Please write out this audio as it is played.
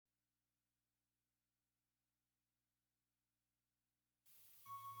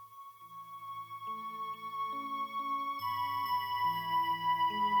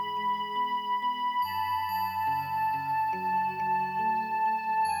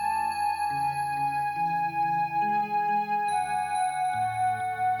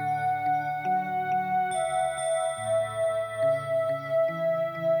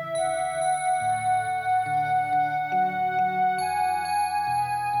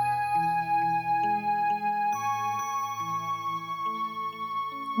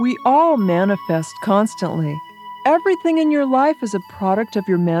We all manifest constantly. Everything in your life is a product of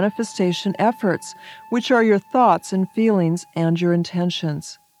your manifestation efforts, which are your thoughts and feelings and your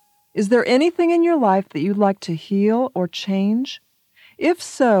intentions. Is there anything in your life that you'd like to heal or change? If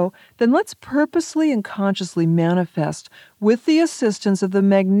so, then let's purposely and consciously manifest with the assistance of the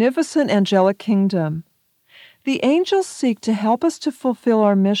magnificent angelic kingdom. The angels seek to help us to fulfill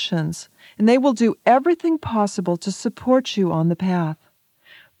our missions, and they will do everything possible to support you on the path.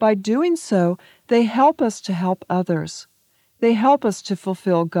 By doing so, they help us to help others. They help us to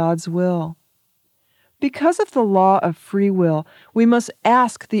fulfill God's will. Because of the law of free will, we must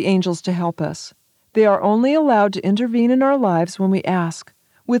ask the angels to help us. They are only allowed to intervene in our lives when we ask,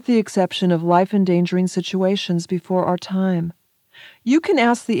 with the exception of life-endangering situations before our time. You can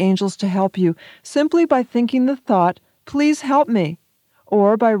ask the angels to help you simply by thinking the thought, "Please help me,"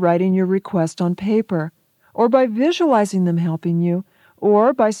 or by writing your request on paper, or by visualizing them helping you,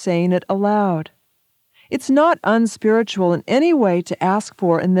 or by saying it aloud. It's not unspiritual in any way to ask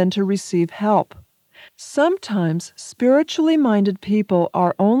for and then to receive help. Sometimes spiritually minded people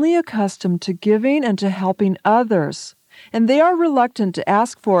are only accustomed to giving and to helping others, and they are reluctant to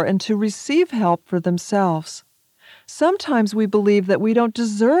ask for and to receive help for themselves. Sometimes we believe that we don't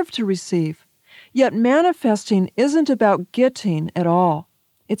deserve to receive, yet manifesting isn't about getting at all.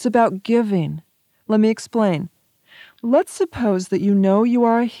 It's about giving. Let me explain. Let's suppose that you know you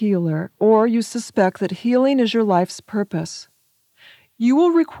are a healer, or you suspect that healing is your life's purpose. You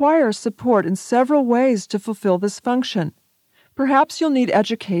will require support in several ways to fulfill this function. Perhaps you'll need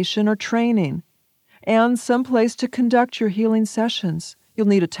education or training, and some place to conduct your healing sessions. You'll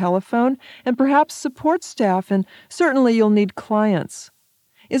need a telephone, and perhaps support staff, and certainly you'll need clients.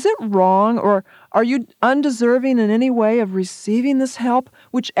 Is it wrong, or are you undeserving in any way of receiving this help,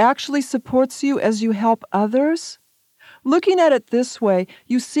 which actually supports you as you help others? Looking at it this way,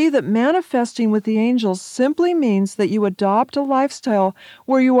 you see that manifesting with the angels simply means that you adopt a lifestyle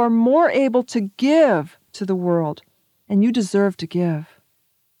where you are more able to give to the world, and you deserve to give.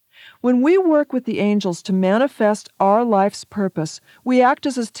 When we work with the angels to manifest our life's purpose, we act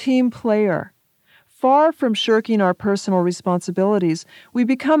as a team player. Far from shirking our personal responsibilities, we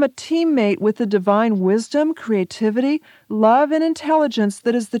become a teammate with the divine wisdom, creativity, love, and intelligence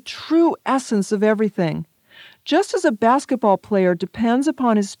that is the true essence of everything. Just as a basketball player depends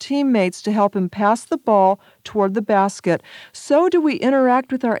upon his teammates to help him pass the ball toward the basket, so do we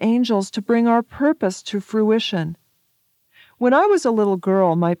interact with our angels to bring our purpose to fruition. When I was a little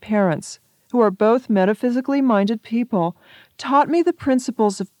girl, my parents, who are both metaphysically minded people, taught me the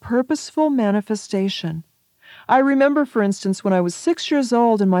principles of purposeful manifestation. I remember, for instance, when I was 6 years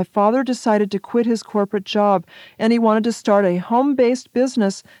old and my father decided to quit his corporate job, and he wanted to start a home-based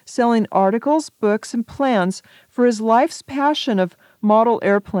business selling articles, books, and plans for his life's passion of model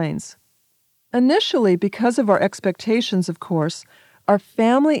airplanes. Initially, because of our expectations, of course, our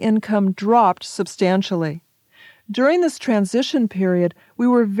family income dropped substantially. During this transition period, we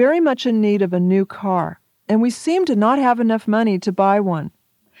were very much in need of a new car, and we seemed to not have enough money to buy one.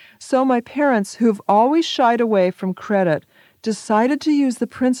 So my parents, who've always shied away from credit, decided to use the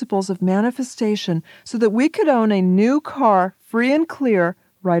principles of manifestation so that we could own a new car free and clear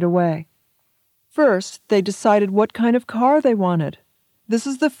right away. First, they decided what kind of car they wanted. This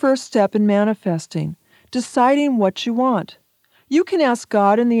is the first step in manifesting, deciding what you want. You can ask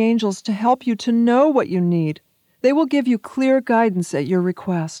God and the angels to help you to know what you need. They will give you clear guidance at your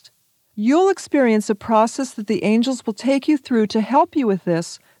request. You'll experience a process that the angels will take you through to help you with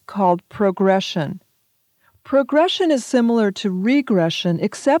this, called progression. Progression is similar to regression,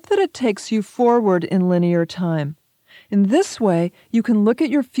 except that it takes you forward in linear time. In this way, you can look at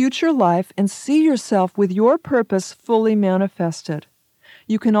your future life and see yourself with your purpose fully manifested.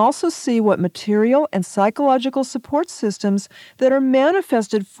 You can also see what material and psychological support systems that are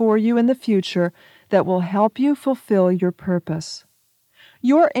manifested for you in the future that will help you fulfill your purpose.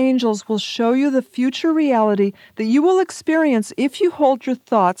 Your angels will show you the future reality that you will experience if you hold your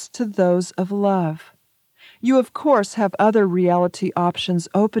thoughts to those of love. You, of course, have other reality options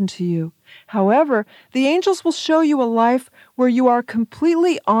open to you. However, the angels will show you a life where you are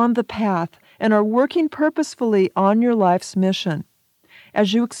completely on the path and are working purposefully on your life's mission.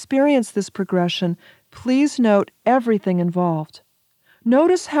 As you experience this progression, please note everything involved.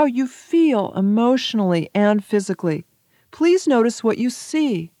 Notice how you feel emotionally and physically. Please notice what you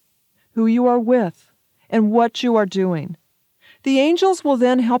see, who you are with, and what you are doing. The angels will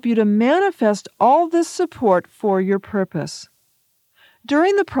then help you to manifest all this support for your purpose.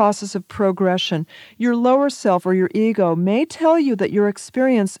 During the process of progression, your lower self or your ego may tell you that your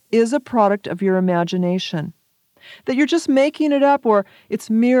experience is a product of your imagination. that you're just making it up or it's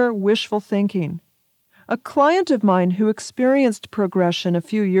mere wishful thinking. A client of mine who experienced progression a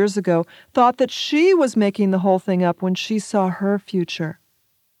few years ago thought that she was making the whole thing up when she saw her future.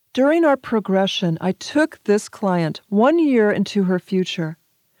 During our progression, I took this client 1 year into her future.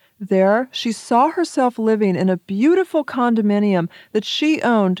 There, she saw herself living in a beautiful condominium that she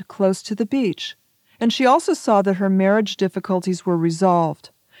owned close to the beach, and she also saw that her marriage difficulties were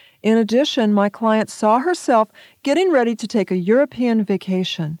resolved. In addition, my client saw herself getting ready to take a European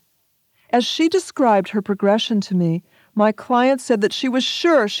vacation. As she described her progression to me, my client said that she was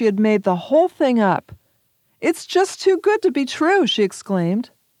sure she had made the whole thing up. "It's just too good to be true," she exclaimed.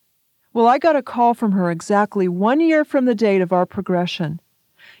 Well, I got a call from her exactly 1 year from the date of our progression.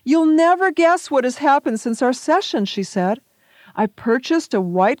 "You'll never guess what has happened since our session," she said. "I purchased a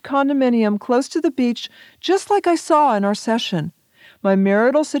white condominium close to the beach, just like I saw in our session. My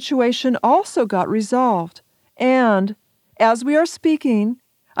marital situation also got resolved. And, as we are speaking,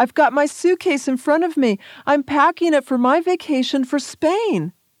 I've got my suitcase in front of me. I'm packing it for my vacation for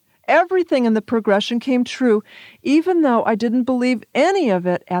Spain." Everything in the progression came true, even though I didn't believe any of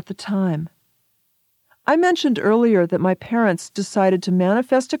it at the time. I mentioned earlier that my parents decided to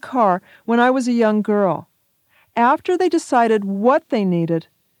manifest a car when I was a young girl. After they decided what they needed,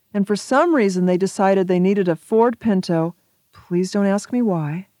 and for some reason they decided they needed a Ford Pinto, please don't ask me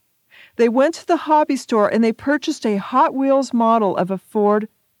why, they went to the hobby store and they purchased a Hot Wheels model of a Ford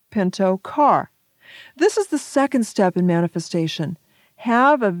Pinto car. This is the second step in manifestation.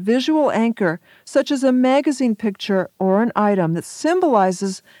 Have a visual anchor, such as a magazine picture or an item that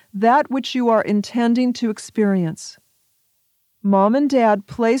symbolizes that which you are intending to experience. Mom and Dad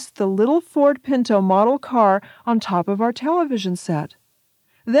placed the little Ford Pinto model car on top of our television set.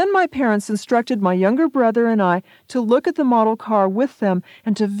 Then my parents instructed my younger brother and I to look at the model car with them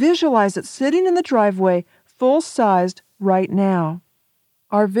and to visualize it sitting in the driveway, full-sized, right now.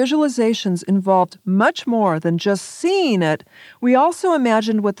 Our visualizations involved much more than just seeing it. We also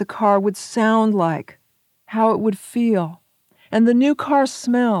imagined what the car would sound like, how it would feel, and the new car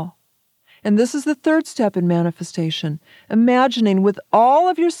smell. And this is the third step in manifestation, imagining with all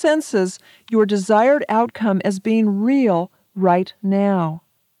of your senses your desired outcome as being real right now.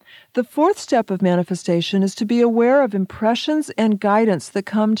 The fourth step of manifestation is to be aware of impressions and guidance that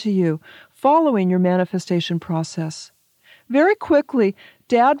come to you following your manifestation process. Very quickly,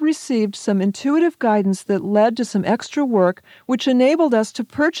 Dad received some intuitive guidance that led to some extra work, which enabled us to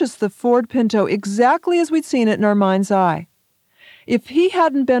purchase the Ford Pinto exactly as we'd seen it in our mind's eye. If he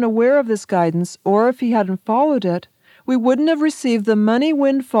hadn't been aware of this guidance, or if he hadn't followed it, we wouldn't have received the money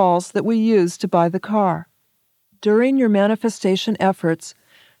windfalls that we used to buy the car. During your manifestation efforts,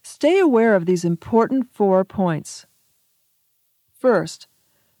 stay aware of these important 4 points. First,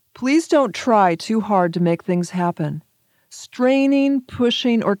 please don't try too hard to make things happen. Straining,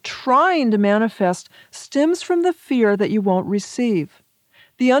 pushing, or trying to manifest stems from the fear that you won't receive.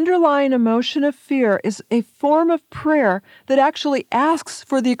 The underlying emotion of fear is a form of prayer that actually asks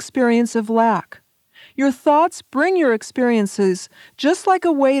for the experience of lack. Your thoughts bring your experiences just like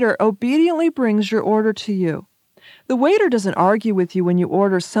a waiter obediently brings your order to you. The waiter doesn't argue with you when you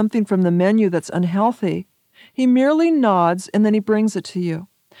order something from the menu that's unhealthy. He merely nods and then he brings it to you.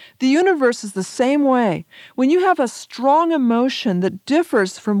 The universe is the same way. When you have a strong emotion that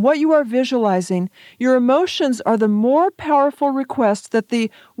differs from what you are visualizing, your emotions are the more powerful request that the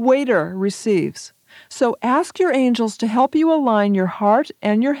waiter receives. So ask your angels to help you align your heart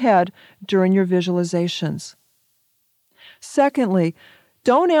and your head during your visualizations. Secondly,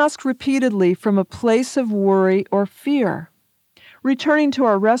 don't ask repeatedly from a place of worry or fear. Returning to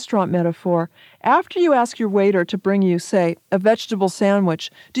our restaurant metaphor, after you ask your waiter to bring you, say, a vegetable sandwich,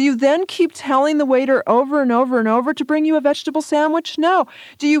 do you then keep telling the waiter over and over and over to bring you a vegetable sandwich? No.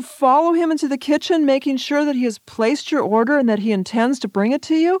 Do you follow him into the kitchen, making sure that he has placed your order and that he intends to bring it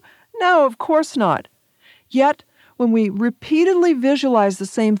to you? No, of course not. Yet, when we repeatedly visualize the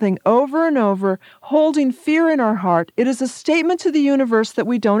same thing over and over, holding fear in our heart, it is a statement to the universe that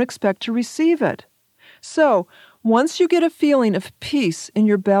we don't expect to receive it. So, once you get a feeling of peace in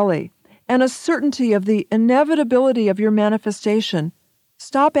your belly and a certainty of the inevitability of your manifestation,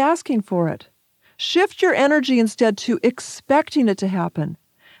 stop asking for it. Shift your energy instead to expecting it to happen.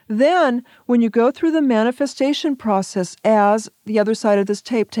 Then, when you go through the manifestation process as the other side of this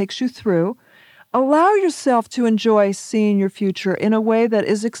tape takes you through, allow yourself to enjoy seeing your future in a way that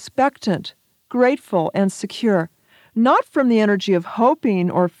is expectant, grateful, and secure, not from the energy of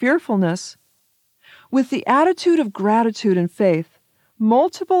hoping or fearfulness. With the attitude of gratitude and faith,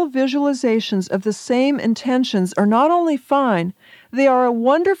 multiple visualizations of the same intentions are not only fine, They are a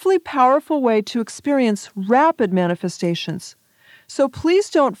wonderfully powerful way to experience rapid manifestations. So please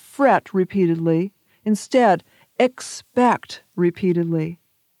don't fret repeatedly. Instead, expect repeatedly.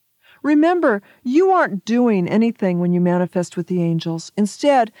 Remember, you aren't doing anything when you manifest with the angels.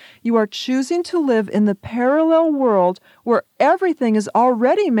 Instead, you are choosing to live in the parallel world where everything is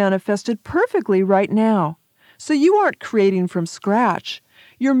already manifested perfectly right now. So you aren't creating from scratch.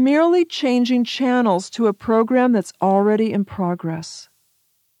 You're merely changing channels to a program that's already in progress.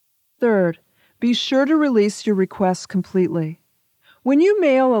 Third, be sure to release your requests completely. When you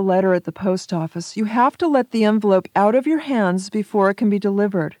mail a letter at the post office, you have to let the envelope out of your hands before it can be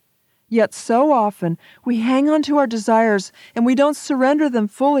delivered. Yet so often, we hang on to our desires and we don't surrender them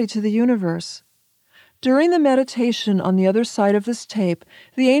fully to the universe. During the meditation on the other side of this tape,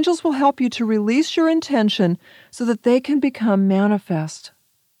 the angels will help you to release your intention so that they can become manifest.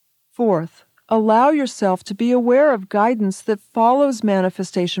 Fourth, allow yourself to be aware of guidance that follows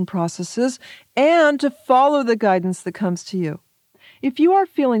manifestation processes and to follow the guidance that comes to you. If you are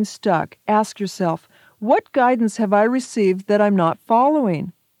feeling stuck, ask yourself, what guidance have I received that I'm not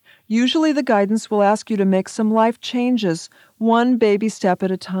following? Usually the guidance will ask you to make some life changes, one baby step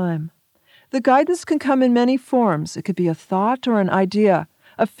at a time. The guidance can come in many forms. It could be a thought or an idea,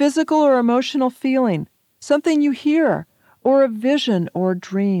 a physical or emotional feeling, something you hear, or a vision or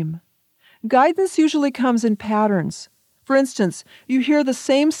dream. Guidance usually comes in patterns. For instance, you hear the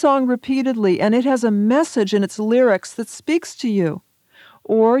same song repeatedly and it has a message in its lyrics that speaks to you.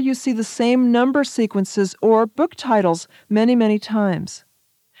 Or you see the same number sequences or book titles many, many times.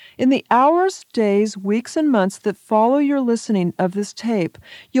 In the hours, days, weeks, and months that follow your listening of this tape,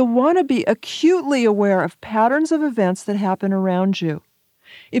 you'll want to be acutely aware of patterns of events that happen around you.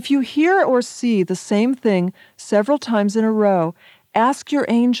 If you hear or see the same thing several times in a row, ask your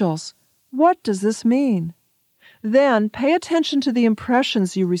angels, what does this mean? Then pay attention to the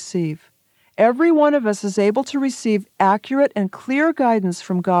impressions you receive. Every one of us is able to receive accurate and clear guidance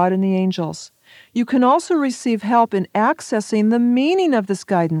from God and the angels. You can also receive help in accessing the meaning of this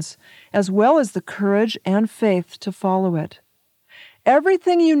guidance, as well as the courage and faith to follow it.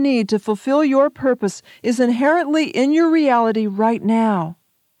 Everything you need to fulfill your purpose is inherently in your reality right now.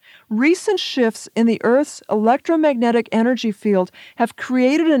 Recent shifts in the Earth's electromagnetic energy field have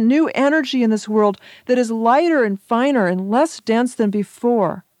created a new energy in this world that is lighter and finer and less dense than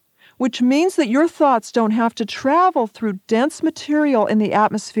before, which means that your thoughts don't have to travel through dense material in the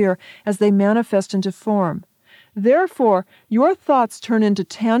atmosphere as they manifest into form. Therefore, your thoughts turn into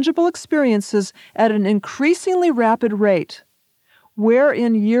tangible experiences at an increasingly rapid rate. Where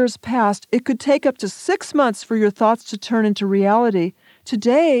in years past it could take up to 6 months for your thoughts to turn into reality,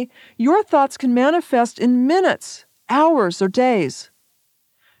 today your thoughts can manifest in minutes, hours, or days.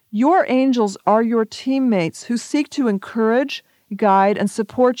 Your angels are your teammates who seek to encourage, guide, and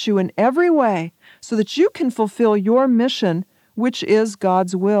support you in every way so that you can fulfill your mission, which is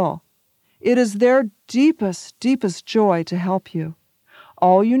God's will. It is their deepest, deepest joy to help you.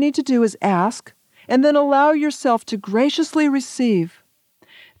 All you need to do is ask, and then allow yourself to graciously receive.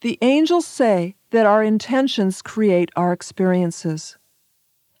 The angels say that our intentions create our experiences.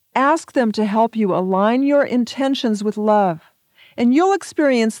 Ask them to help you align your intentions with love, and you'll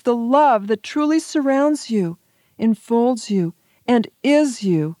experience the love that truly surrounds you, enfolds you, and is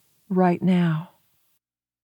you right now.